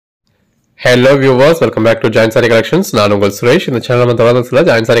Hello viewers, welcome back to Giant Saree Collections. நான் உங்கள் சுரேஷ். இந்த சேனல் நம்ம தொடர்ந்து சில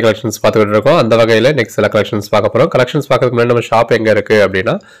Giant Saree Collections பார்த்துக்கிட்டு இருக்கோம். அந்த வகையில் நெக்ஸ்ட் சில கலெக்ஷன்ஸ் பார்க்க போகிறோம். கலெக்ஷன்ஸ் பார்க்கறதுக்கு முன்னாடி நம்ம ஷாப் எங்கே இருக்குது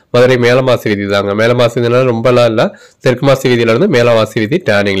அப்படின்னா மதுரை மேலமாசி வீதி தாங்க. மேலமாசி வீதினால ரொம்பலாம் இல்லை, தெற்கு மாசி வீதியிலேருந்து மேலமாசி வீதி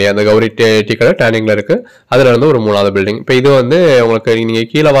டேனிங்லேயே அந்த கௌரி டீ கடை டேனிங்கில் இருக்குது. அதில் இருந்து ஒரு 3வது பில்டிங். இப்போ இது வந்து உங்களுக்கு நீங்கள்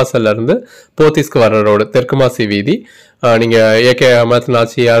கீழவாசல்லேருந்து போத்தீஸ்க்கு வர்ற ரோடு தெற்கு மாசி வீதி. நீங்கள் ஏகே அமர்நாத்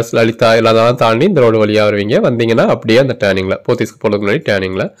நாச்சியார் லலிதா இதெல்லாம் தாண்டி இந்த ரோடு வழியாக வருவீங்க. வந்தீங்கன்னா அப்படியே அந்த டேனிங்கில் போத்தீஸ்க்கு போகிறதுக்கு முன்னாடி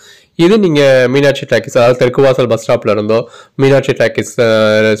டேனிங்கில் இது நீங்கள் மீனாட்சி டாக்கிஸ், அதாவது தெற்கு வாசல் பஸ் ஸ்டாப்ல இருந்தோ மீனாட்சி டாக்கிஸ்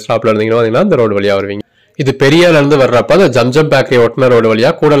ஸ்டாப்ல இருந்தீங்கன்னா இந்த ரோடு வழியாக வருவீங்க. இது பெரியாலேருந்து வர்றப்ப அந்த ஜம்ஜம் பேக்கரி ஒட்டின ரோடு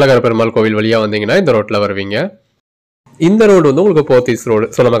வழியாக கூடலகர பெருமாள் கோவில் வழியாக வந்தீங்கன்னா இந்த ரோட்டில் வருவீங்க. இந்த ரோடு வந்து உங்களுக்கு போத்தீஸ் ரோடு.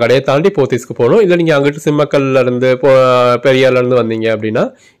 ஸோ நம்ம கடையை தாண்டி போத்தீஸ்க்கு போகணும். இல்லை நீங்கள் அங்கிட்டு சிம்மக்கல்ல இருந்து பெரியார்லேருந்து வந்தீங்க அப்படின்னா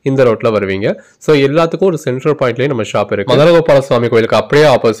இந்த ரோட்டில் வருவீங்க. ஸோ எல்லாத்துக்கும் ஒரு சென்ட்ரல் பாயிண்ட்லேயே நம்ம ஷாப் இருக்குது. மதுரகோபால சுவாமி கோயிலுக்கு அப்படியே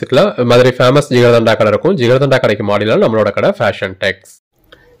ஆப்போசிட்டில் மதுரை ஃபேமஸ் ஜிகர்தண்டா கடை இருக்கும். ஜிகர்தண்டா கடைக்கு மாடியில் நம்மளோட கடை fashion Tex.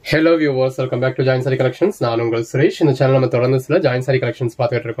 Hello viewers, welcome back to join sorry collections. நான் உங்கள் சுரேஷ். இந்த சேனல் நம்ம தொடர்ந்து சில ஜாயின் சாரி கலெக்ஷன்ஸ்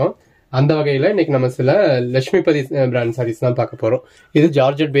பார்த்துட்டு இருக்கோம். அந்த வகையில் இன்னைக்கு நம்ம சில லட்சுமிபதி பிராண்ட் சாரீஸ் தான் பார்க்க போகிறோம். இது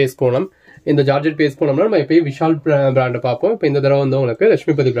ஜார்ஜெட் பேஸ் போனோம். இந்த ஜார்ஜெட் பேஸ் போனோம்னா நம்ம எப்பயும் விஷால் பிராண்டை பார்ப்போம். இப்போ இந்த தடவை வந்து உங்களுக்கு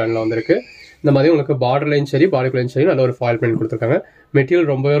லட்சுமிபதி பிராண்டில் வந்திருக்கு. இந்த மாதிரி உங்களுக்கு பார்டர்லையும் சரி பாடிக்குலையும் சரி நல்ல ஒரு ஃபாயில் பிரிண்ட் கொடுத்துருக்காங்க.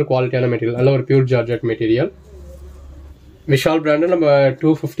 மெட்டீரியல் ரொம்பவே ஒரு குவாலிட்டியான மெட்டீரியல், நல்ல ஒரு pure georgette material. Vishal brand நம்ம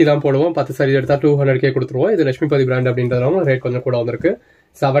 250 தான் போடுவோம். 10 சாரீஸ் எடுத்தால் 200K கொடுத்துருவோம். இது லட்சுமிபதி பிராண்ட் அப்படின்றதுனால ரேட் கொஞ்சம் கூட வந்திருக்கு.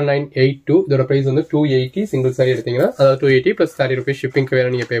 7982. இதோட பிரைஸ் வந்து 280. சிங்கிள் சாரி எடுத்தீங்கன்னா அதாவது 280 பிளஸ் ₹30 ஷிப்பிங்க்கு வேற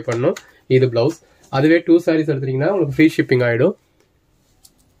நீங்க பே பண்ணணும். இது பிளவுஸ். அதுவே 2 சாரீஸ் எடுத்தீங்கன்னா உங்களுக்கு ஃப்ரீ ஷிப்பிங் ஆயிடும்.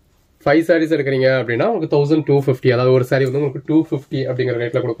 5 சாரீஸ் எடுக்கிறீங்க அப்படின்னா உங்களுக்கு 1250. அதாவது ஒரு சாரி வந்து உங்களுக்கு 250 அப்படிங்கிற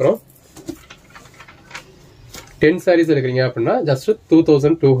ரேட்ல கொடுக்குறோம். 10 சாரீஸ் எடுக்கிறீங்க அப்படின்னா ஜஸ்ட்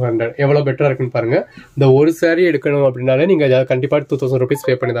 2200. எவ்வளவு பெட்டரா இருக்குன்னு பாருங்க. இந்த ஒரு சாரி எடுக்கணும் அப்படின்னாலே நீங்க கண்டிப்பா ₹2000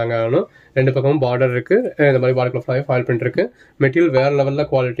 பே பண்ணி தாங்க ஆகணும். ரெண்டு பக்கமும் பார்டர் இருக்கு, இந்த மாதிரி பார்டர் ஃபாயில் பிரிண்ட் இருக்கு. மெட்டீரியல் வேற லெவல்ல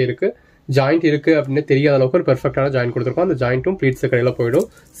குவாலிட்டி இருக்கு. ஜாயிண்ட் இருக்கு அப்படின்னு தெரியாத அளவுக்கு ஒரு பெர்ஃபெக்டான ஜாயிண்ட் கொடுத்துருக்கோம். அந்த ஜாயிண்ட்டும் ப்ளீட்ஸ் கடையில போயிடும்.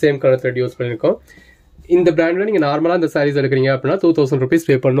 சேம் கலர் த்ரெட் யூஸ் பண்ணிருக்கோம். இந்த பிராண்ட்ல நீங்க நார்மலா இந்த சாரீஸ் எடுக்கிறீங்க அப்படின்னா ₹2000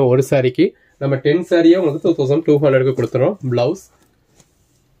 பே பண்ணணும் ஒரு சாரிக்கு. நம்ம 10 சாரியா உங்களுக்கு 2200 கொடுத்துறோம். பிளவுஸ்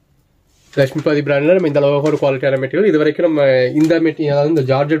லட்சுமிபதி பிராண்ட்ல நம்ம இந்த அளவுக்கு ஒரு குவாலிட்டியான மெட்டீரியல் இது வரைக்கும் நம்ம இந்த மெட்டீரியல், அதாவது இந்த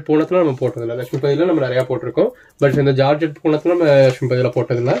ஜார்ஜெட் பூனத்துல நம்ம போட்டதில்லை. லட்சுமிபதியில நம்ம நிறைய போட்டிருக்கோம். பட் இந்த ஜார்ஜெட் பூனத்துல நம்ம லட்சுமிபதியில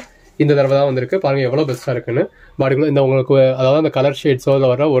போட்டதில்லை. இந்த தடவை தான் வந்திருக்கு. பாருங்க எவ்வளவு பெஸ்டா இருக்குன்னு. பாடிக்குள்ள இந்த உங்களுக்கு அதாவது அந்த கலர் ஷேட்ஸோ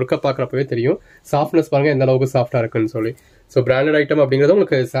இல்லை வர ஒர்க்கை பார்க்குறப்பவே தெரியும். சாஃப்ட்னஸ் பாருங்க எந்த அளவுக்கு சாஃப்டா இருக்குன்னு சொல்லி. ஸோ பிராண்டட் ஐட்டம் அப்படிங்கிறது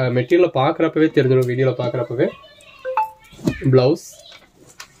உங்களுக்கு மெட்டீரியல் பார்க்குறப்பவே தெரிஞ்சிடும், வீடியோவில் பார்க்குறப்பவே. பிளவுஸ்,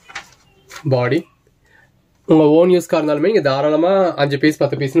 பாடி உங்கள் ஓன் யூஸ்க்காக இருந்தாலுமே நீங்கள் தாராளமாக 5 பீஸ்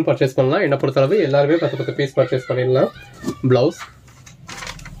 10 பீஸ்னு பர்ச்சேஸ் பண்ணலாம். என்னை பொறுத்தளவு எல்லாருமே 10 பீஸ் பர்ச்சேஸ் பண்ணிடலாம். பிளவுஸ்,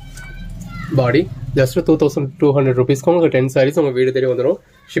 பாடி ஜஸ்ட் ₹2200 உங்களுக்கு 10 சாரீஸ் உங்கள் வீடு தேடி வந்துடும்.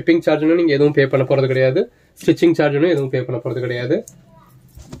 ஷிப்பிங் சார்ஜ்னு நீங்கள் எதுவும் பே பண்ண போகிறது கிடையாது. ஸ்டிச்சிங் சார்ஜ்னு எதுவும் பே பண்ண போகிறது கிடையாது.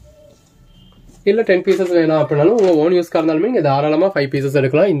 இல்லை 10 பீசஸ் வேணாம் அப்படின்னாலும் உங்கள் ஓன் யூஸ்க்காக இருந்தாலுமே நீங்கள் தாராளமாக 5 பீசஸ்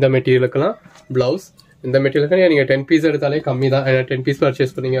எடுக்கலாம். இந்த மெட்டீரியலுக்குலாம் பிளவுஸ், இந்த மெட்டீரியலுக்கு நீங்கள் 10 பீஸ் எடுத்தாலே கம்மி தான். 10 பீஸ்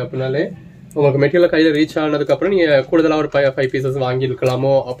பர்ச்சேஸ் பண்ணீங்க அப்படின்னாலே உங்களுக்கு மெட்டீரியல் கையில் ரீச் ஆனதுக்கப்புறம் நீங்கள் கூடுதலாக ஒரு 5 பீசஸ்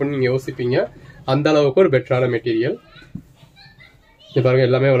வாங்கியிருக்கலாமோ அப்படின்னு நீங்கள் யோசிப்பீங்க. அந்த அளவுக்கு ஒரு பெட்டரான மெட்டீரியல். இது பாருங்க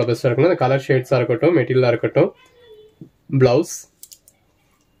எல்லாமே எவ்வளோ பெஸ்ட்டாக இருக்கணும். இந்த கலர் ஷேட்ஸாக இருக்கட்டும், மெட்டீரியலாக இருக்கட்டும். பிளவுஸ்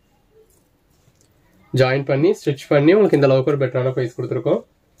ஜாயின் பண்ணி ஸ்டிச் பண்ணி உங்களுக்கு இந்த அளவுக்கு ஒரு பெட்டரான ப்ரைஸ் கொடுத்துருக்கோம்.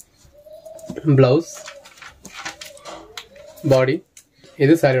 பிளவுஸ், பாடி,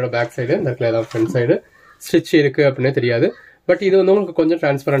 இது சாரியோட பேக் சைடு, இந்த இடத்துல தான் ஃப்ரண்ட் சைடு. ஸ்டிச் இருக்கு அப்படின்னே தெரியாது. பட் இது வந்து உங்களுக்கு கொஞ்சம்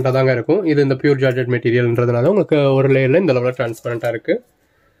டிரான்ஸ்பரண்டாக தாங்க இருக்கும். இது இந்த பியூர் ஜார்ஜெட் மெட்டீரியல்ன்றதுனால உங்களுக்கு ஒரு லேயர்ல இந்த லெவலில் டிரான்ஸ்பரண்டாக இருக்கு.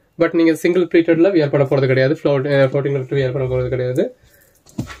 பட் நீங்கள் சிங்கிள் ப்ளீட்டட்ல வியர் பண்ண போகிறது கிடையாது. ஃப்ளோட்டிங் வியர் பண்ண போகிறது கிடையாது.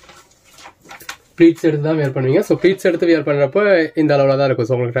 ப்ளீட்ஸ் எடுத்து தான் வியர் பண்ணுவீங்க. ஸோ ப்ளீட்ஸ் எடுத்து வியர் பண்ணுறப்போ இந்த அளவில் தான் இருக்கும்.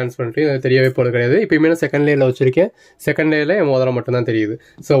 ஸோ உங்களுக்கு டிரான்ஸ்பரண்ட் தெரியவே போகிறது கிடையாது. இப்போயுமே நான் செகண்ட் லேயரில் வச்சிருக்கேன். செகண்ட் லேயரில் என் மோதிரம் மட்டும் தான் தெரியுது.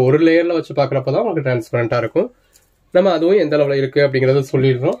 ஸோ ஒரு லேயரில் வச்சு பார்க்குறப்ப தான் உங்களுக்கு டிரான்ஸ்பரண்டாக இருக்கும். நம்ம அதுவும் எந்த அளவில் இருக்குது அப்படிங்கிறத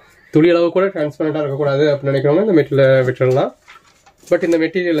சொல்லிடுறோம். துளி அளவு கூட டிரான்ஸ்பரண்டாக இருக்கக்கூடாது அப்படின்னு நினைக்கிறவங்க இந்த மெட்டீரியல் விட்டுடலாம். பட் இந்த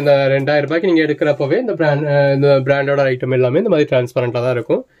மெட்டீரியல் இந்த ₹2000 நீங்கள் எடுக்கிறப்பவே இந்த பிராண்டோட ஐட்டம் எல்லாமே இந்த மாதிரி டிரான்ஸ்பரண்டாக தான்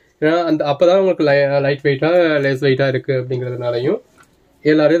இருக்கும். ஏன்னா அப்போ தான் உங்களுக்கு லைட் வெயிட்டாக லேஸ் வெயிட்டாக இருக்குது அப்படிங்கிறதுனாலையும்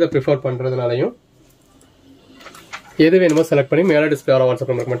எல்லாரும் இதை ப்ரிஃபர் பண்ணுறதுனாலையும் எது வேணுமோ செலக்ட் பண்ணி மேலே டிஸ்பிளே ஆகிற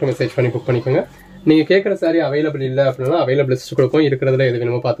வாட்ஸ்அப் நம்பருக்கு மட்டும் மெசேஜ் பண்ணி புக் பண்ணிக்கோங்க. நீங்கள் கேட்குற சாரி அவைலபிள் இல்லை அப்படின்னா அவைலபிள் லிஸ்ட் கொடுப்போம். இருக்கிறதுல எது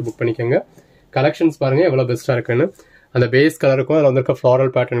வேணுமோ பார்த்து புக் பண்ணிக்கோங்க. கலெக்ஷன்ஸ் பாருங்கள் எவ்வளோ பெஸ்ட்டாக இருக்குன்னு. அந்த பேஸ் கலருக்கும் அதில் வந்திருக்க ஃப்ளாரல்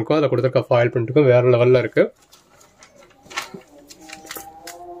பேட்டர்னுக்கும் அதில் கொடுத்துருக்க ஃபாயில் பிரிண்ட்டுக்கும் வேறு லெவலில் இருக்குது.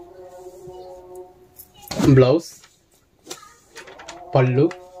 பிளவுஸ், பல்லு,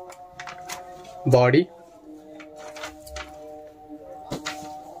 பாடி,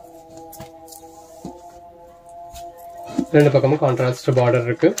 ரெண்டு பக்கமும் கான்ட்ராஸ்ட் பார்டர்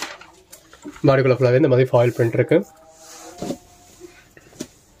இருக்கு. பாடிக்குள்ள ஃபுல்லாகவே இந்த மாதிரி ஃபாயில் பிரிண்ட் இருக்கு.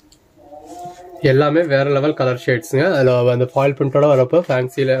 எல்லாமே வேற லெவல் கலர் ஷேட்ஸுங்க. அதில் அந்த ஃபாயில் பிரிண்டோட வரப்போ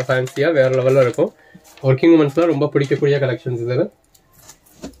ஃபேன்சியாக வேற லெவலில் இருக்கும். ஒர்க்கிங் உமன்ஸ்லாம் ரொம்ப பிடிக்கக்கூடிய கலெக்ஷன்ஸ் இதில்.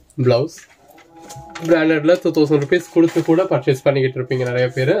 ப்ளவுஸ் பிராண்டட்ல 2000 rupees கொடுத்து கூட பர்ச்சேஸ் பண்ணிக்கிட்டு இருப்பீங்க நிறைய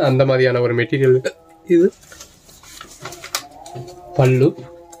பேர். அந்த மாதிரியான ஒரு மெட்டீரியல் இது. பல்லு,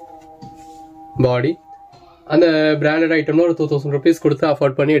 பாடி, அந்த பிராண்டட் ஐட்டம்ல ஒரு 2000 rupees கொடுத்து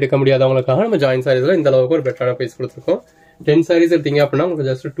அஃபோர்ட் பண்ணி எடுக்க முடியாதவங்களுக்காக நம்ம ஜாயின் சாரீஸ்ல இந்த அளவுக்கு ஒரு பெட்டரான ப்ரைஸ் கொடுத்துருக்கோம். 10 sarees எடுத்தீங்க அப்படின்னா உங்களுக்கு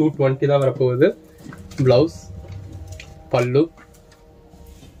ஜஸ்ட் 220 தான் வரப்போகுது. பிளவுஸ், பல்லு,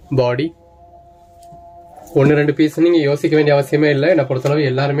 பாடி, 1-2 பீஸ் நீங்க யோசிக்க வேண்டிய அவசியமே இல்லை. என்னை பொறுத்தளவு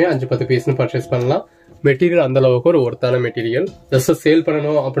எல்லாருமே 5-10 பீஸ்னு பர்ச்சேஸ் பண்ணலாம். மெட்டீரியல் அந்த அளவுக்கு ஒரு ஒர்த்தான மெட்டீரியல். ஜஸ்ட் சேல்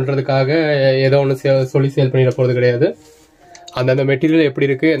பண்ணணும் அப்படின்றதுக்காக ஏதோ ஒன்று சொல்லி சேல் பண்ணிட போறது கிடையாது. அந்தந்த மெட்டீரியல் எப்படி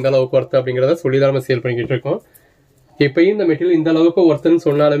இருக்கு, எந்த அளவுக்கு ஒர்த்து அப்படிங்கிறத சொல்லி தான் நம்ம சேல் பண்ணிக்கிட்டு இருக்கோம். இப்பயும் இந்த மெட்டீரியல் இந்த அளவுக்கு ஒர்த்துன்னு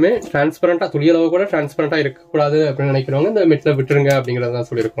சொன்னாலுமே டிரான்ஸ்பரண்டா, துளி அளவு கூட டிரான்ஸ்பரண்டா இருக்கக்கூடாது அப்படின்னு நினைக்கிறவங்க இந்த மெட்டீரியல் விட்டுருங்க அப்படிங்கறதான்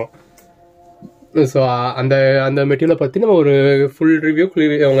சொல்லியிருக்கோம். ஸோ அந்த அந்த மெட்டீரியலை பற்றி நம்ம ஒரு ஃபுல் ரிவ்யூ,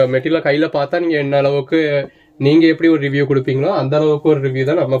 உங்க மெட்டீரியலை கையில் பார்த்தா நீங்கள் என்ன அளவுக்கு நீங்கள் எப்படி ஒரு ரிவ்யூ கொடுப்பீங்களோ அந்த அளவுக்கு ஒரு ரிவ்யூ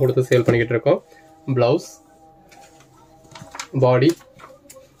தான் நம்ம கொடுத்து சேல் பண்ணிக்கிட்டு இருக்கோம். பிளவுஸ், பாடி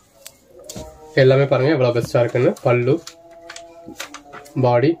எல்லாமே பாருங்க எவ்வளோ பெஸ்ட்டாக இருக்குன்னு. பல்லு,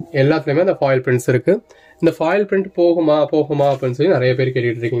 பாடி எல்லாத்துலேயுமே அந்த ஃபாயில் பிரிண்ட்ஸ் இருக்கு. இந்த ஃபாயில் பிரிண்ட் போகுமா அப்படின்னு சொல்லி நிறைய பேர்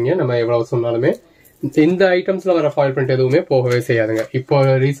கேட்டுட்டு இருக்கீங்க. நம்ம எவ்வளவு சொன்னாலுமே இந்த ஐட்டம்ஸ்ல வர ஃபாயில் பிரிண்ட் எதுவுமே போகவே செய்யாதுங்க. இப்போ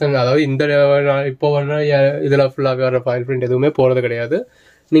ரீசன், அதாவது இந்த இப்போ வர இதுல ஃபுல்லாக வர ஃபாயில் பிரிண்ட் எதுவுமே போறது கிடையாது.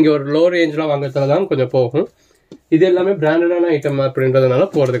 நீங்க ஒரு லோ ரேஞ்சில் வாங்குறதுல தான் கொஞ்சம் போகும். இது எல்லாமே பிராண்டடான ஐட்டம் அப்படின்றதுனால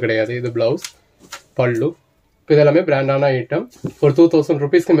போறது கிடையாது. இது பிளவுஸ், பல்லு, இப்போ இதெல்லாமே பிராண்டான ஐட்டம். ஒரு 2000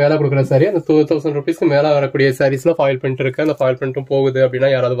 rupeesக்கு மேலே கொடுக்குற சாரி, அந்த 2000 rupeesக்கு மேலே வரக்கூடிய சாரீஸ்ல ஃபாயில் பிரிண்ட் இருக்கு. அந்த ஃபாயில் பிரிண்ட்டும் போகுது அப்படின்னா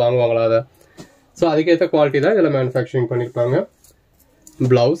யாராவது வாங்குவாங்களா அதை? ஸோ அதுக்கேற்ற குவாலிட்டி தான் இதில் மேனுஃபேக்சரிங் பண்ணியிருப்பாங்க.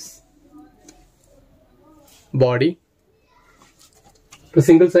 பிளவுஸ், பாடி, இப்போ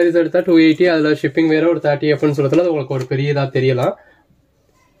சிங்கிள் சாரீஸ் எடுத்தால் 280, அதில் ஷிப்பிங் வேற ஒரு 30 அப்படின்னு சொல்றதுல அது உங்களுக்கு ஒரு பெரிய இதாக தெரியலாம்.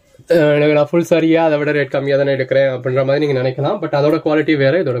 எனக்கு நான் ஃபுல் சாரியா அதை விட ரேட் கம்மியாக தானே எடுக்கிறேன் அப்படின்ற மாதிரி நீங்கள் நினைக்கலாம். பட் அதோட குவாலிட்டி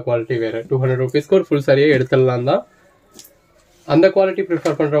வேற, இதோட குவாலிட்டி வேற. 200 rupeesக்கு ஒரு ஃபுல் சாரியை எடுத்துடலாம் தான். அந்த குவாலிட்டி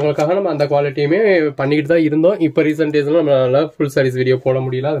ப்ரிஃபர் பண்ணுறவங்களுக்காக நம்ம அந்த குவாலிட்டியுமே பண்ணிக்கிட்டு தான் இருந்தோம். இப்போ ரீசெண்ட் டேஸ்ல நம்மளால ஃபுல் சாரீஸ் வீடியோ போட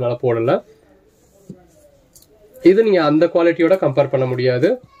முடியல, அதனால போடல. இது நீங்கள் அந்த குவாலிட்டியோட கம்பேர் பண்ண முடியாது.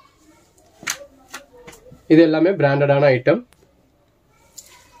 இது எல்லாமே பிராண்டடான ஐட்டம்.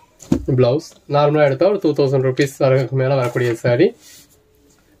 பிளவுஸ் நார்மலாக எடுத்தால் ஒரு 2000 rupees மேலே வரக்கூடிய சாரி.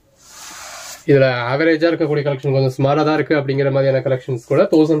 இதில் ஆவரேஜாக இருக்கக்கூடிய கலெக்ஷன் கொஞ்சம் ஸ்மாலாக தான் இருக்குது. அப்படிங்கிற மாதிரியான கலெக்ஷன்ஸ் கூட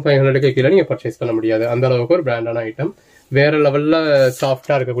 1500க்கு கீழே நீங்கள் பர்ச்சேஸ் பண்ண முடியாது. அந்த அளவுக்கு ஒரு பிராண்டான ஐட்டம். வேற லெவலில்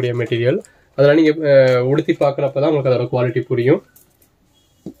சாஃப்டாக இருக்கக்கூடிய மெட்டீரியல். அதெல்லாம் நீங்கள் உடுத்தி பார்க்குறப்ப தான் உங்களுக்கு அதோட குவாலிட்டி புரியும்.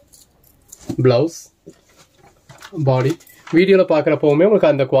 பிளவுஸ், பாடி வீடியோவில் பார்க்குறப்பவுமே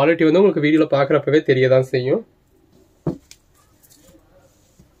உங்களுக்கு அந்த குவாலிட்டி வந்து உங்களுக்கு வீடியோவில் பார்க்குறப்பவே தெரிய தான் செய்யும்.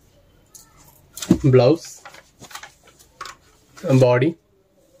 பிளவுஸ், பாடி,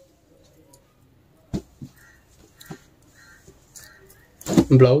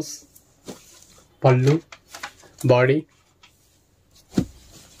 பிளவுஸ், பல்லு, பாடி.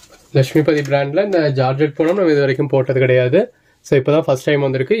 லட்சுமிபதி பிராண்டில் இந்த ஜார்ஜெட் போனால் நம்ம இது வரைக்கும் போட்டது கிடையாது. ஸோ இப்போ தான் ஃபர்ஸ்ட் டைம்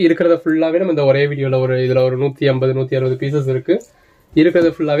வந்திருக்கு. இருக்கிறத ஃபுல்லாகவே நம்ம இந்த ஒரே வீடியோவில் இதில் ஒரு 150-160 பீசஸ் இருக்குது. இருக்கிறத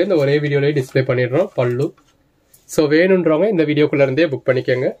ஃபுல்லாகவே இந்த ஒரே வீடியோலேயே டிஸ்பிளே பண்ணிடுறோம். பல்லு. ஸோ வேணுன்றவங்க இந்த வீடியோக்குள்ளே இருந்தே புக்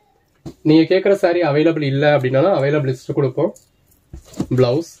பண்ணிக்கோங்க. நீங்கள் கேட்குற சாரி அவைலபிள் இல்லை அப்படின்னாலும் அவைலபிள் லிஸ்ட்டு கொடுப்போம்.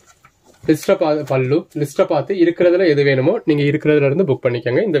 பிளவுஸ், லிஸ்ட்டை பல்லு லிஸ்ட்டை பார்த்து இருக்கிறதுல எது வேணுமோ நீங்கள் இருக்கிறதுல இருந்து புக்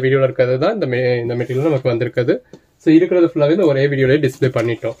பண்ணிக்கோங்க. இந்த வீடியோவில் இருக்கிறது தான் இந்த மெட்டீரியல் நமக்கு வந்திருக்குது. ஸோ இருக்கிறது ஃபுல்லாகவே இந்த ஒரே வீடியோலேயே டிஸ்பிளே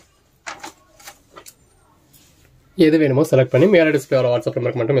பண்ணிட்டோம். எது வேணுமோ செலக்ட் பண்ணி மேலே டிஸ்பிளே ஆகிற வாட்ஸ்அப்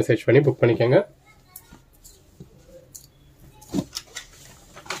நம்பருக்கு மட்டும் மெசேஜ் பண்ணி புக் பண்ணிக்கோங்க.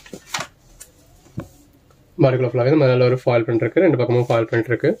 பாடிக்குள்ள ஃபுல்லாகவே நம்ம நல்ல ஒரு ஃபாயில் பிரிண்ட் இருக்குது. 2 பக்கமும் ஃபாயில்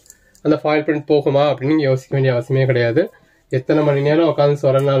பிரிண்ட் இருக்குது. அந்த ஃபாயில் பிரிண்ட் போகுமா அப்படின்னு நீங்கள் யோசிக்க வேண்டிய அவசியமே கிடையாது. எத்தனை மணி நேரம் உட்காந்து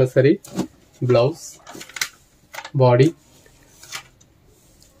சொரனாலும் சரி. பிளவுஸ், பாடி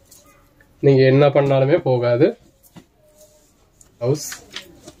நீங்கள் என்ன பண்ணாலுமே போகாது. பிளவுஸ்,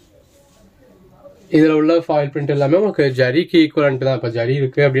 இதில் உள்ள ஃபாயில் பிரிண்ட் எல்லாமே உங்களுக்கு ஜரிக்கு ஈக்குவலண்ட் தான். இப்போ ஜரி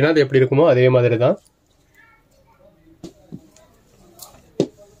இருக்குது அப்படின்னா அது எப்படி இருக்குமோ அதே மாதிரி தான்.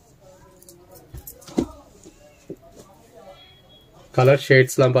 கலர்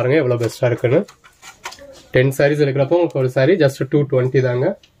ஷேட்ஸ்லாம் பாருங்க எவ்வளோ பெஸ்ட்டாக இருக்குன்னு. 10 sarees எடுக்கிறப்போ உங்களுக்கு ஒரு சாரி ஜஸ்ட் 220 தாங்க.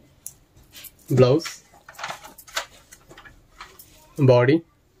 பிளவுஸ், பாடி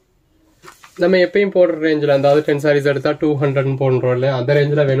நம்ம எப்பயும் போடுற ரேஞ்சில், அதாவது 10 sarees எடுத்தால் 200 போடுறோம் இல்லையா, அந்த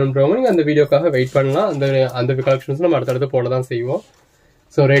ரேஞ்சில் வேணுன்றவங்க நீங்கள் அந்த வீடியோக்காக வெயிட் பண்ணலாம். அந்த கலெக்ஷன்ஸ் நம்ம அடுத்தடுத்து போட தான் செய்வோம்.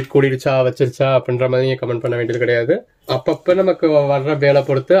 ஸோ ரேட் கூடிடுச்சா வச்சிருச்சா அப்படின்ற மாதிரி நீங்கள் கமெண்ட் பண்ண வேண்டியது கிடையாது. அப்பப்போ நமக்கு வர்ற வேலை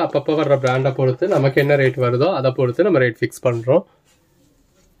பொறுத்து, அப்பப்போ வர்ற பிராண்டை பொறுத்து நமக்கு என்ன ரேட் வருதோ அதை பொறுத்து நம்ம ரேட் ஃபிக்ஸ் பண்ணுறோம்.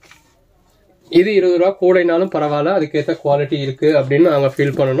 இது 20 ரூபா கூடைனாலும் பரவாயில்ல, அதுக்கேற்ற குவாலிட்டி இருக்கு அப்படின்னு நாங்கள்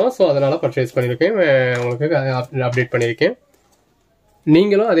ஃபீல் பண்ணணும். ஸோ அதனால பர்ச்சேஸ் பண்ணியிருக்கேன், உங்களுக்கு அப்டேட் பண்ணியிருக்கேன்.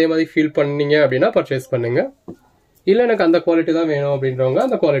 நீங்களும் அதே மாதிரி ஃபீல் பண்ணீங்க அப்படின்னா பர்ச்சேஸ் பண்ணுங்க. இல்லை எனக்கு அந்த குவாலிட்டி தான் வேணும் அப்படின்றவங்க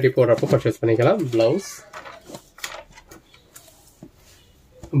அந்த குவாலிட்டி போடுறப்போ பர்ச்சேஸ் பண்ணிக்கலாம். பிளவுஸ்,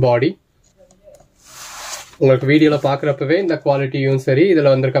 பாடி, உங்களுக்கு வீடியோவில் பார்க்குறப்பவே இந்த குவாலிட்டியும் சரி,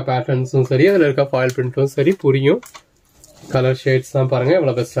 இதில் வந்திருக்க பேட்டர்ன்ஸும் சரி, அதில் இருக்க ஃபாயில் பிரிண்ட்டும் சரி புரியும். கலர் ஷேட்ஸ் தான் பாருங்கள்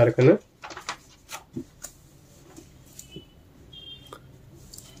எவ்வளோ பெஸ்ட்டாக இருக்குன்னு.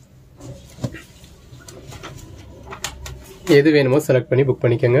 எது வேணுமோ செலக்ட் பண்ணி புக்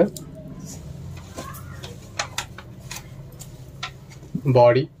பண்ணிக்கோங்க.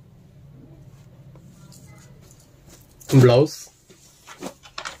 பாடி, பிளவுஸ்,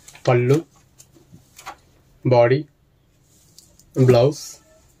 பல்லு, பாடி, பிளவுஸ்,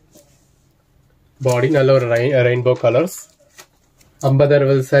 பாடி. நல்ல ஒரு ரெயின்போ கலர்ஸ்.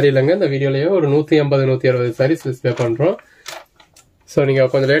 50-60 சாரி இல்லைங்க, இந்த வீடியோலயே ஒரு 150-160 சாரீஸ் டிஸ்பிளே பண்றோம். ஸோ நீங்க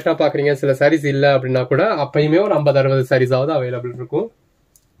கொஞ்சம் லேட்டா பாக்குறீங்க, சில சாரீஸ் இல்லை அப்படின்னா கூட அப்பயுமே ஒரு 50-60 சாரீஸாவது அவைலபிள் இருக்கும்.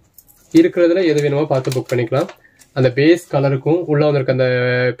 இருக்கிறதுல எது வேணுமோ பார்த்து புக் பண்ணிக்கலாம். அந்த பேஸ் கலருக்கும் உள்ள வந்திருக்க அந்த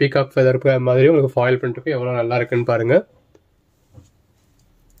பீகாக் ஃபெதருக்கு மாதிரி உங்களுக்கு ஃபாயில் பிரிண்ட்டுக்கும் எவ்வளோ நல்லா இருக்குன்னு பாருங்க.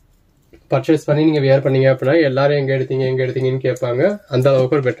 பர்ச்சேஸ் பண்ணி நீங்க வியர் பண்ணீங்க அப்படின்னா எல்லாரும் எங்க எடுத்தீங்கன்னு கேட்பாங்க. அந்த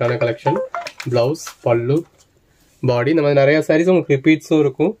அளவுக்கு ஒரு பெட்டரான கலெக்ஷன். பிளவுஸ், பல்லு, பாடி, இந்த மாதிரி நிறைய சாரீஸ் உங்களுக்கு ரிப்பீட்ஸும்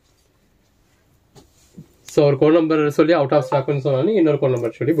இருக்கும். ஸோ ஒரு கோட் நம்பர் சொல்லி அவுட் ஆஃப் ஸ்டாக்னு சொன்னாலும் இன்னொரு கோட்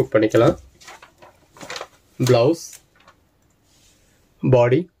நம்பர் சொல்லி புக் பண்ணிக்கலாம். பிளவுஸ்,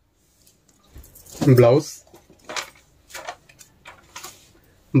 பாடி, பிளவுஸ்,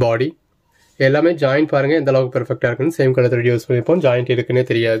 பாடி எல்லாமே ஜாயிண்ட் பாருங்க எந்த அளவுக்கு பெர்ஃபெக்டா இருக்குன்னு. சேம் கலர் த்ரெட் யூஸ் பண்ணிப்போம், ஜாயிண்ட் இருக்குன்னே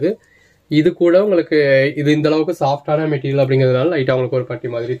தெரியாது. இது கூட உங்களுக்கு இது இந்த அளவுக்கு சாஃப்டான மெட்டீரியல் அப்படிங்கிறதுனால லைட்டாக உங்களுக்கு ஒரு பட்டி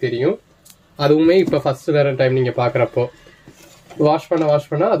மாதிரி தெரியும். அதுவுமே இப்போ ஃபர்ஸ்ட் வேற டைம் நீங்க பாக்குறப்போ வாஷ்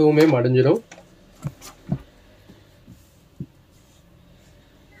பண்ண அதுவுமே மடிஞ்சிடும்.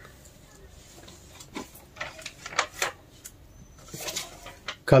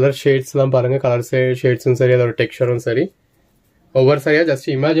 கலர் ஷேட்ஸ்லாம் பாருங்க, கலர் ஷேட்ஸும் சரி, அதோட டெக்ஸ்சரும் சரி, ஒவ்வொரு சரியா ஜஸ்ட்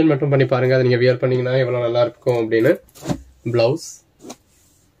இமேஜின் மட்டும் பண்ணி பாருங்க, அதை நீங்க வியர் பண்ணீங்கன்னா எவ்வளவு நல்லா இருக்கும் அப்படின்னு. பிளவுஸ்,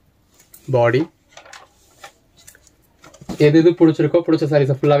 பாடி, எது பிடிச்சிருக்கோ பிடிச்ச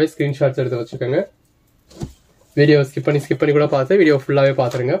சாரீஸை ஃபுல்லாவே ஸ்கிரீன்ஷாட்ஸ் எடுத்து வச்சுக்கோங்க. வீடியோ ஸ்கிப் பண்ணி கூட பார்த்து வீடியோ ஃபுல்லாவே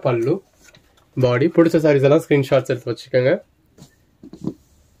பாத்துருங்க. பல்லு, பாடி, பிடிச்ச சாரீஸ் எல்லாம் ஸ்கிரீன்ஷாட்ஸ் எடுத்து வச்சுக்கோங்க.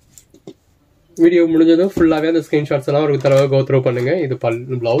 வீடியோ முடிஞ்சதும் ஃபுல்லாவே அந்த ஸ்கிரீன்ஷாட்ஸ் எல்லாம் ஒரு தடவை கோ த்ரூ பண்ணுங்க. இது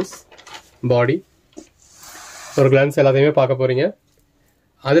பல்லு, பிளவுஸ், பாடி, ஒரு கிளான்ஸ் எல்லாத்தையுமே பார்க்க போறீங்க.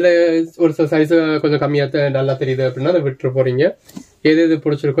 அதுல ஒரு சில சைஸ் கொஞ்சம் கம்மியா நல்லா தெரியுது அப்படின்னா அதை விட்டுற போறீங்க. எது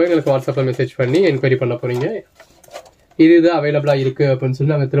பிடிச்சிருக்கோ எங்களுக்கு வாட்ஸ்அப்ல மெசேஜ் பண்ணி என்கொயரி பண்ண போறீங்க. இது அவைலபிளா இருக்கு அப்படின்னு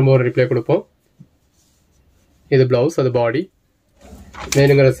சொல்லி நாங்கள் திரும்ப ஒரு ரிப்ளை கொடுப்போம். இது பிளவுஸ், அது பாடி,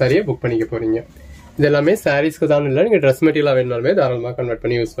 வேணுங்கிற சாரியை புக் பண்ணிக்க போறீங்க. இது எல்லாமே சாரீஸ்க்கு தான் இல்லை, நீங்க ட்ரெஸ் மெட்டீரியலா வேணுனாலுமே தாராளமாக கன்வெர்ட்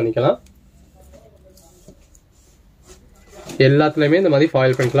பண்ணி யூஸ் பண்ணிக்கலாம். எல்லாத்துலயுமே இந்த மாதிரி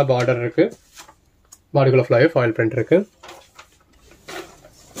ஃபாயில் பிரிண்ட்ல பார்டர் இருக்கு, பாடிக்குள்ள ஃபுல்லாவே ஃபாயில் பிரிண்ட் இருக்கு.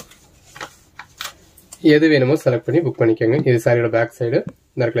 எது வேணுமோ செலக்ட் பண்ணி புக் பண்ணிக்கோங்க. இது சாரியோட பேக் சைடு,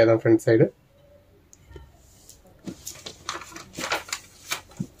 இந்த இடத்துல தான் ஃப்ரண்ட் சைடு.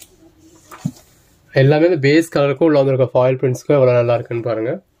 எல்லாமே இந்த பேஸ் கலருக்கும் உள்ள வந்திருக்க ஃபாயில் பிரிண்ட்ஸ்க்கும் எவ்வளவு நல்லா இருக்குன்னு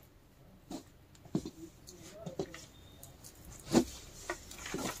பாருங்க.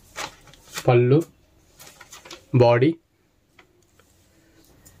 பல்லு, பாடி,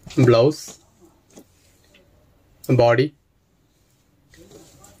 பிளவுஸ், பாடி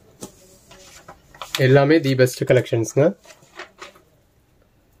எல்லாமே the best கலெக்ஷன்ஸ்ங்க.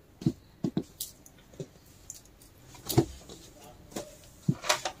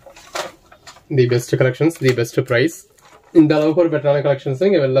 The best collections, the best price. இந்த அளவுக்கு ஒரு பெட்டரான கலெக்ஷன்ஸ்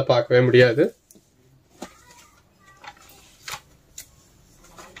இங்க வெளில பார்க்கவே முடியாது.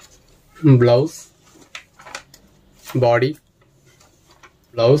 பிளவுஸ், பாடி,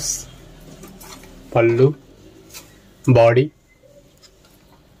 பிளவுஸ், பல்லு, பாடி.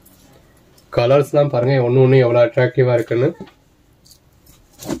 கலர்ஸ்லாம் பாருங்க ஒன்னு எவ்வளவு அட்ராக்டிவா இருக்குன்னு.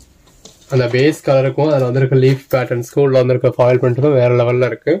 அந்த பேஸ் கலருக்கும் அதில் வந்திருக்க லீஃப் பேட்டர்ன்ஸ்க்கும் உள்ள வந்திருக்க ஃபாயில் பிரிண்ட்டுக்கும் வேற லெவல்ல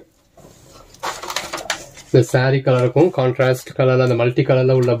இருக்கு. இந்த சாரி கலருக்கும் கான்ட்ராஸ்ட் கலர்ல அந்த மல்டி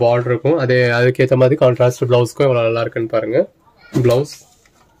கலர்ல உள்ள பார்டர் இருக்கும், அதுக்கேற்ற மாதிரி கான்ட்ராஸ்ட் பிளவுஸ்க்கும் எவ்வளவு நல்லா இருக்குன்னு பாருங்க. பிளவுஸ்,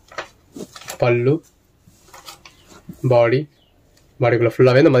 பல்லு, பாடிக்குள்ள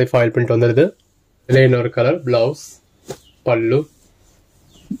ஃபுல்லாவே இந்த மாதிரி ஃபாயில் பிரிண்ட் வந்துடுது. இதுல இன்னொரு கலர். பிளவுஸ், பல்லு,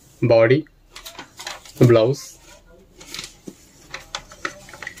 பாடி, பிளவுஸ்,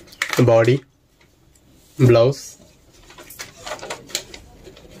 பாடி, பிளவுஸ்,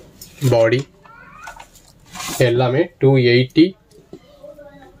 பாடி எல்லாமே 280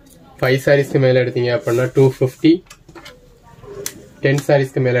 5 sareesக்கு மேல எடுத்தீங்க அப்படின்னா 250, 10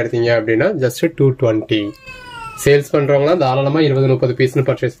 sareesக்கு மேல எடுத்தீங்க அப்படின்னா just 220. சேல்ஸ் பண்றவங்களா தாராளமா 20-30 பீஸ்னு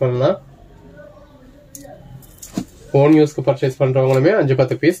பர்ச்சேஸ் பண்ணலாம். ஓன் யூஸ்க்கு பர்ச்சேஸ் பண்றவங்களுமே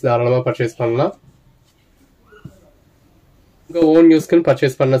 5-10 பீஸ் தாராளமா பர்ச்சேஸ் பண்ணலாம். உங்க ஓன் யூஸ்க்குன்னு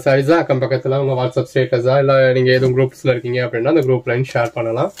பர்ச்சேஸ் பண்ண சாரீஸா அக்கம் பக்கத்துல உங்க வாட்ஸ்அப் ஸ்டேட்டஸா இல்ல நீங்க எதுவும் குரூப்ஸ்ல இருக்கீங்க அப்படின்னா அந்த குரூப் லைன் ஷேர்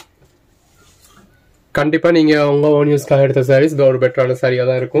பண்ணலாம். கண்டிப்பா நீங்க உங்க ஓன் யூஸ்க்காக எடுத்த சாரீஸ் ஒரு பெட்டரான சாரியா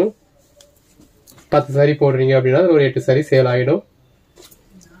தான் இருக்கும். 10 சாரி போடுறீங்க அப்படின்னா ஒரு 8 சாரி சேல் ஆயிடும்.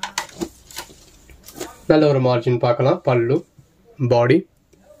 நல்ல ஒரு மார்ஜின் பார்க்கலாம். பல்லு, பாடி.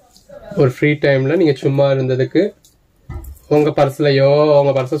 ஒரு ஃப்ரீ டைம்ல நீங்க சும்மா இருந்ததுக்கு உங்க பர்ஸ்லயோ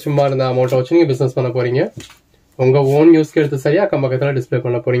உங்க பர்ஸ்ல சும்மா இருந்த அமௌண்ட்டை வச்சு நீங்க பிசினஸ் பண்ண போறீங்க. உங்க ஓன் யூஸ்க்கு எடுத்து சரியா அக்கம் பக்கத்துல டிஸ்பிளே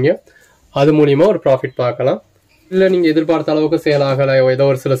பண்ண போறீங்க. அது மூலியமா ஒரு ப்ராஃபிட் பார்க்கலாம். இல்ல நீங்க எதிர்பார்த்த அளவுக்கு சேல் ஆகல, ஏதோ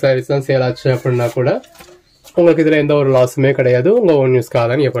ஒரு சில சாரீஸ் தான் சேல் ஆச்சு அப்படின்னா கூட உங்களுக்கு இதுல எந்த ஒரு லாஸுமே கிடையாது. உங்க ஓன் யூஸ்க்காக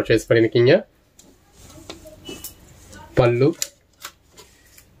தான் நீங்க பர்ச்சேஸ் பண்ணிருக்கீங்க. பல்லு,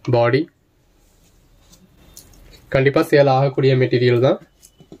 பாடி கண்டிப்பா சேல் ஆகக்கூடிய மெட்டீரியல் தான்.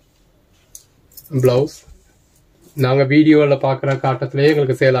 பிளவுஸ் நாங்க வீடியோல பாக்குற காட்டத்திலேயே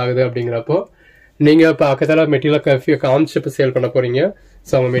எங்களுக்கு சேல் ஆகுது அப்படிங்கிறப்போ நீங்க பக்கத்துல மெட்டீரியல் காமிச்சு சேல் பண்ண போறீங்க.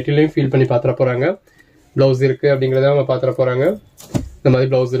 ஸோ அவங்க மெட்டீரியலையும் ஃபீல் பண்ணி பாத்திர போறாங்க. பிளவுஸ் இருக்கு அப்படிங்கறத அவங்க பாத்திர போறாங்க. இந்த மாதிரி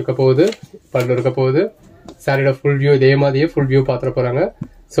பிளவுஸ் இருக்க போகுது, பல்லு இருக்க போகுது, சாரியோட ஃபுல் வியூ இதே மாதிரியே ஃபுல் வியூ பாத்திர போறாங்க.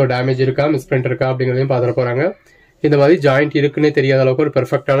 ஸோ டேமேஜ் இருக்கா, மிஸ்பிரிண்ட் இருக்கா அப்படிங்கறதையும் பாத்திர போறாங்க. இந்த மாதிரி ஜாயிண்ட் இருக்குன்னே தெரியாத அளவுக்கு ஒரு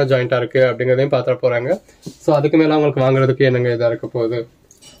பெர்ஃபெக்டான ஜாயிண்டா இருக்கு அப்படிங்கறதையும் பாத்திர போறாங்க. ஸோ அதுக்கு மேல அவங்களுக்கு வாங்குறதுக்கு என்னங்க இதா இருக்க போகுது.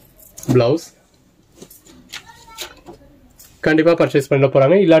 பிளவுஸ் கண்டிப்பா பர்ச்சேஸ் பண்ண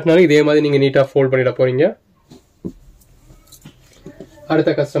போறாங்க. இல்லாட்டினாலும் இதே மாதிரி நீங்க நீட்டா ஃபோல்ட் பண்ணிட போறீங்க.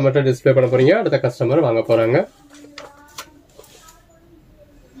 அடுத்த கஸ்டமர்ட்ட டிஸ்பிளே பண்ண போறீங்க. அடுத்த கஸ்டமர் வாங்க போறாங்க.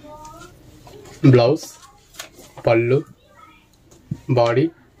 பிளவுஸ், பல்லு, பாடி,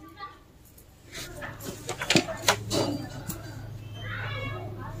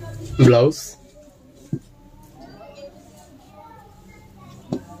 பிளவுஸ்,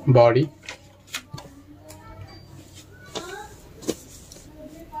 பாடி,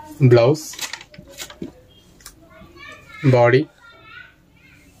 பிளவுஸ், பாடி,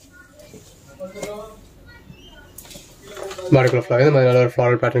 பாடிக்குள்ள ஃப்ளவர் இந்த மாதிரி நல்ல ஒரு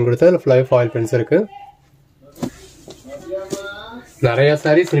ஃப்ளாரல் பேட்டர்ன் கொடுத்து அதில் ஃப்ளவர் ஃபாயில் பிரிண்ட்ஸ் இருக்கு. நிறைய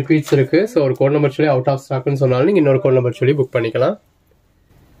சாரீஸ் ரிப்பீட்ஸ் இருக்கு. ஸோ ஒரு கோட் நம்பர் சொல்லி அவுட் ஆஃப் ஸ்டாக்னு சொன்னாலும் நீங்க இன்னொரு கோட் நம்பர் சொல்லி புக் பண்ணிக்கலாம்.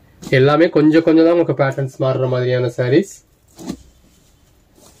 எல்லாமே கொஞ்சம் கொஞ்சம் தான் உங்களுக்கு பேட்டர்ன்ஸ் மாறுற மாதிரியான சாரீஸ்.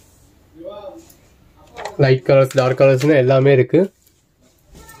 லைட் கலர்ஸ், டார்க் கலர்ஸ்னு எல்லாமே இருக்கு.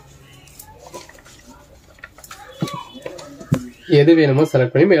 எது வேணுமோ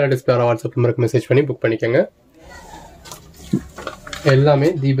செலக்ட் பண்ணி மேல டிஸ்பிளே வாட்ஸ்அப் நம்பருக்கு மெசேஜ் பண்ணி புக் பண்ணிக்கோங்க. எல்லாமே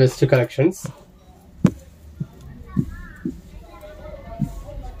தி பெஸ்ட் கலெக்ஷன்ஸ்.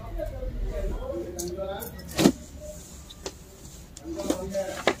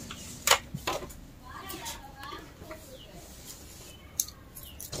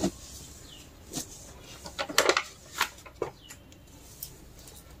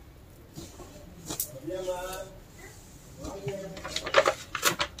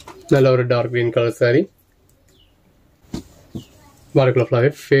 நல்ல ஒரு dark green colour sorry. பாடிக்குள்ள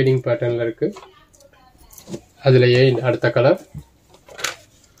flower fading பேட்டர்ன்ல இருக்கு. அதுலயே அடுத்த கலர்.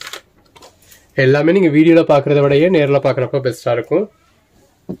 எல்லாமே நீங்க வீடியோல பாக்குறத விடையே நேர்ல பாக்குறப்ப பெஸ்டா இருக்கும்.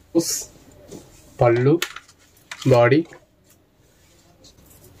 பல்லு, பாடி.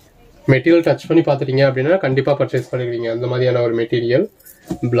 மெட்டீரியல் டச் பண்ணி பாத்துட்டீங்க அப்படின்னா கண்டிப்பா பர்ச்சேஸ் பண்ணிடுவீங்க. அந்த மாதிரியான ஒரு மெட்டீரியல்.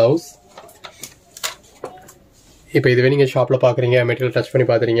 பிளவுஸ். இப்போ இதுவே நீங்க ஷாப்ல பாக்குறீங்க, மெட்டீரியல் டச் பண்ணி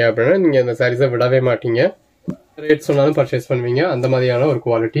பாத்துறீங்க அப்படின்னா நீங்க இந்த சாரீஸை விடவே மாட்டீங்க. ரேட் சொன்னாலும் பர்ச்சேஸ் பண்ணுவீங்க. அந்த மாதிரியான ஒரு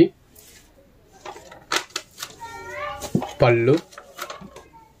குவாலிட்டி. பல்லு,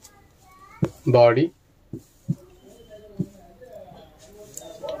 பாடி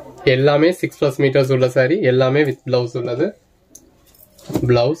எல்லாமே 6+ மீட்டர்ஸ் உள்ள சாரி. எல்லாமே வித் பிளவுஸ் உள்ளது.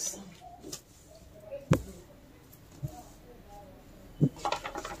 பிளவுஸ்,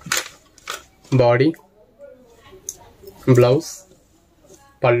 பாடி, பிளவுஸ்,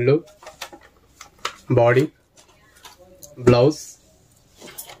 பல்லு, பாடி, பிளவுஸ்,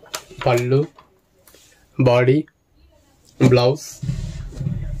 பல்லு, பாடி, பிளவுஸ்,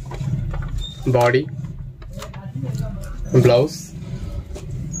 பாடி, பிளவுஸ்,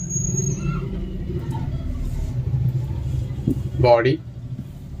 பாடி.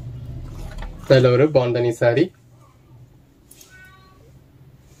 அதில் ஒரு பாந்தனி சாரி.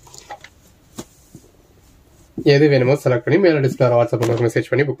 எது வேணுமோ செலக்ட் பண்ணி மேல டிஸ்பிளே வாட்ஸ்அப் நம்பருக்கு மெசேஜ்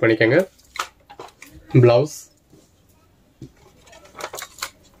பண்ணி புக் பண்ணிக்கோங்க. பிளவுஸ்,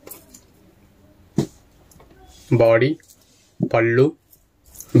 பாடி, பல்லு,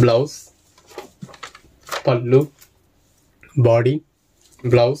 blouse, pallu, body,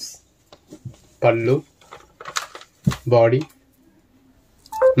 blouse, pallu, body,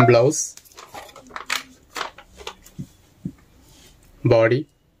 blouse, body,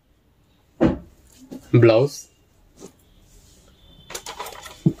 blouse,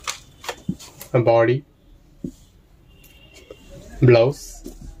 body, blouse,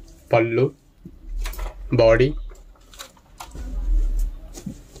 pallu, body.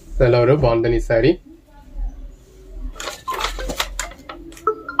 நல்ல ஒரு பாந்தனி saree.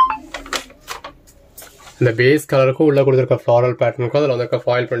 இந்த பேஸ் கலருக்கும் உள்ள கொடுத்துருக்க ஃப்ளாரல் பேட்டர்னுக்கும் அதில் வந்திருக்க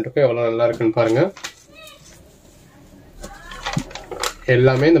ஃபாயில் பிரிண்ட்டுக்கும் எவ்வளோ நல்லா இருக்குன்னு பாருங்க.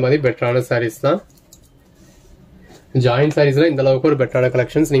 எல்லாமே இந்த மாதிரி பெட்டரான sarees தான். ஜாயின் சாரீஸ்ல இந்த அளவுக்கு ஒரு பெட்டரான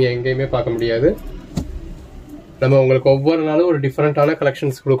கலெக்ஷன்ஸ் நீங்க எங்கேயுமே பார்க்க முடியாது. நம்ம உங்களுக்கு ஒவ்வொரு நாளும் ஒரு டிஃபரெண்டான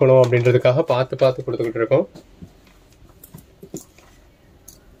கலெக்ஷன்ஸ் கொடுக்கணும் அப்படின்றதுக்காக பார்த்து பார்த்து கொடுத்துக்கிட்டு இருக்கோம்.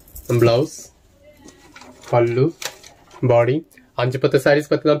 பிளவுஸ், பல்லு, பாடி. 5-10 சாரீஸ்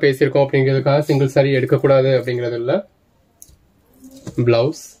பத்தி தான் பேசியிருக்கோம் அப்படிங்கிறதுக்காக சிங்கிள் சாரீ எடுக்கக்கூடாது அப்படிங்கிறது இல்லை.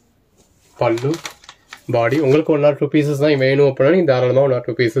 பிளவுஸ், பல்லு, பாடி. உங்களுக்கு 1 or 2 பீசஸ் தான் வேணும் அப்படின்னா நீங்க தாராளமாக 1 or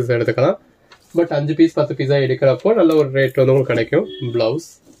 2 பீசஸ் எடுத்துக்கலாம். பட் 5 பீஸ் 10 பீஸா எடுக்கிறப்போ நல்ல ஒரு ரேட் வந்து உங்களுக்கு கிடைக்கும். பிளவுஸ்,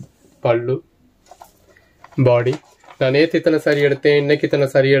 பல்லு, பாடி. நான் நேற்று இத்தனை சாரி எடுத்தேன், இன்னைக்கு இத்தனை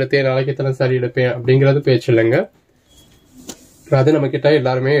சாரி எடுத்தேன், நாளைக்கு இத்தனை சாரி எடுப்பேன் அப்படிங்கிறது பேச்சு இல்லைங்க. அது நம்ம கிட்ட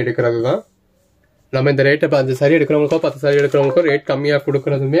எல்லாருமே எடுக்கிறது தான். நம்ம இந்த ரேட்டை 5 சாரி எடுக்கிறவங்களுக்கோ 10 சாரி எடுக்கிறவங்களுக்கோ ரேட் கம்மியாக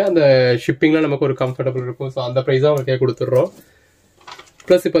கொடுக்கறதுமே அந்த ஷிப்பிங்ல நமக்கு ஒரு கம்ஃபர்டபுள் இருக்கும். ஸோ அந்த ப்ரைஸாக அவங்களுக்கே கொடுத்துட்றோம்.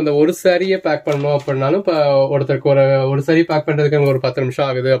 ப்ளஸ் இப்போ இந்த ஒரு சாரியை பேக் பண்ணணும் அப்படின்னாலும் இப்போ ஒருத்தருக்கு ஒரு சாரி பேக் பண்ணுறதுக்கு எனக்கு ஒரு 10 நிமிஷம்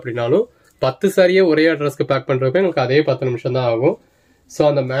ஆகுது அப்படின்னாலும் 10 சாரியை ஒரே அட்ரஸ்க்கு பேக் பண்ணுறதுக்கு எனக்கு அதே 10 நிமிஷம் தான் ஆகும். ஸோ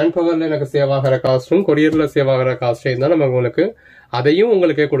அந்த மேன் பவரில் எனக்கு சேவ் ஆகிற காஸ்ட்டும் கொரியரில் சேவ் ஆகிற காஸ்ட்டையும் தான் நம்ம உங்களுக்கு அதையும்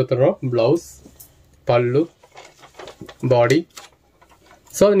உங்களுக்கே கொடுத்துட்றோம். பிளவுஸ், பல்லு, பாடி.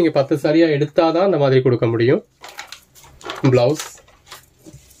 ஸோ அதை நீங்கள் 10 சாரியாக எடுத்தால் தான் அந்த மாதிரி கொடுக்க முடியும். பிளவுஸ்,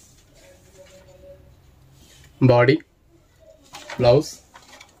 பாடி, பிளவுஸ்,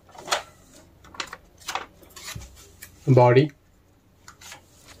 பாடி.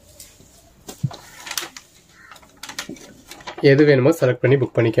 எது வேணுமோ செலக்ட் பண்ணி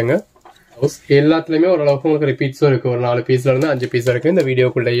புக் பண்ணிக்கோங்க. எல்லாத்துலேயுமே ஓரளவுக்கு உங்களுக்கு ரிப்பீட்ஸும் இருக்குது. ஒரு 4 பீஸ்ல இருந்து 5 பீஸ் இருக்குது. இந்த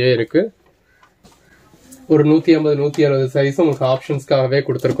வீடியோக்குள்ளேயே இருக்குது. ஒரு 150-160 சைஸ் உங்களுக்கு ஆப்ஷன்ஸ்க்காகவே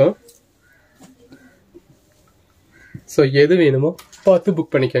கொடுத்துருக்கோம். ஸோ எது வேணுமோ பார்த்து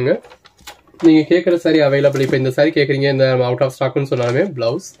புக் பண்ணிக்கோங்க. நீங்கள் கேட்குற சாரி அவைலபிள். இப்போ இந்த சாரி கேட்குறீங்க, இந்த அவுட் ஆஃப் ஸ்டாக்னு சொன்னாலுமே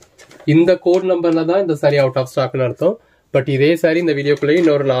பிளவுஸ் இந்த கோட் நம்பரில் தான் இந்த சாரி அவுட் ஆஃப் ஸ்டாக்னு அர்த்தம். பட் இதே சாரி இந்த வீடியோக்குள்ளேயே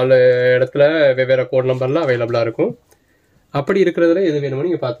இன்னொரு 4 இடத்துல வெவ்வேறு கோட் நம்பர்லாம் அவைலபிளாக இருக்கும். அப்படி இருக்கிறதுல எது வேணுமோ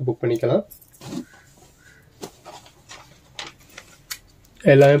நீங்கள் பார்த்து புக் பண்ணிக்கலாம்.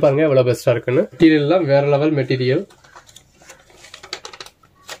 எல்லாமே பாருங்க எவ்வளவு பெஸ்டா இருக்குன்னு. மெட்டீரியல்லாம் வேற லெவல் மெட்டீரியல்.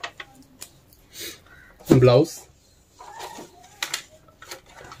 பிளவுஸ்,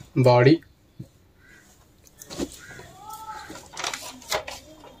 பாடி,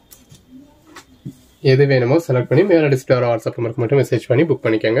 எது வேணுமோ செலக்ட் பண்ணி மேல டிஸ்பிளே வாட்ஸ்அப் நம்பருக்கு மட்டும் மெசேஜ் பண்ணி புக்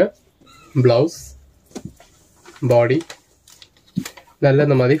பண்ணிக்கோங்க. பிளவுஸ், பாடி. நல்ல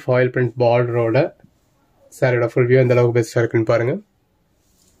இந்த மாதிரி ஃபாயில் பிரிண்ட் பார்டரோட சாரியோட ஃபுல் வியூ எந்த அளவுக்கு பெஸ்டா இருக்குன்னு பாருங்க.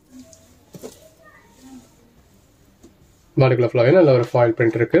 பாடிக்குள்ள ஃபுல்லாவே நல்ல ஒரு ஃபாயில்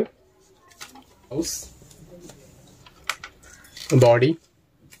பிரிண்ட் இருக்கு. பிளவுஸ், பாடி,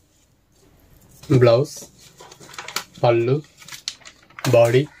 பிளவுஸ், பல்லு,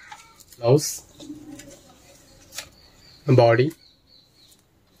 பாடி, பிளவுஸ், பாடி.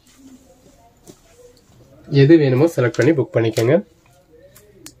 எது வேணுமோ செலக்ட் பண்ணி புக் பண்ணிக்கோங்க.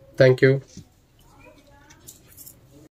 தேங்க்யூ.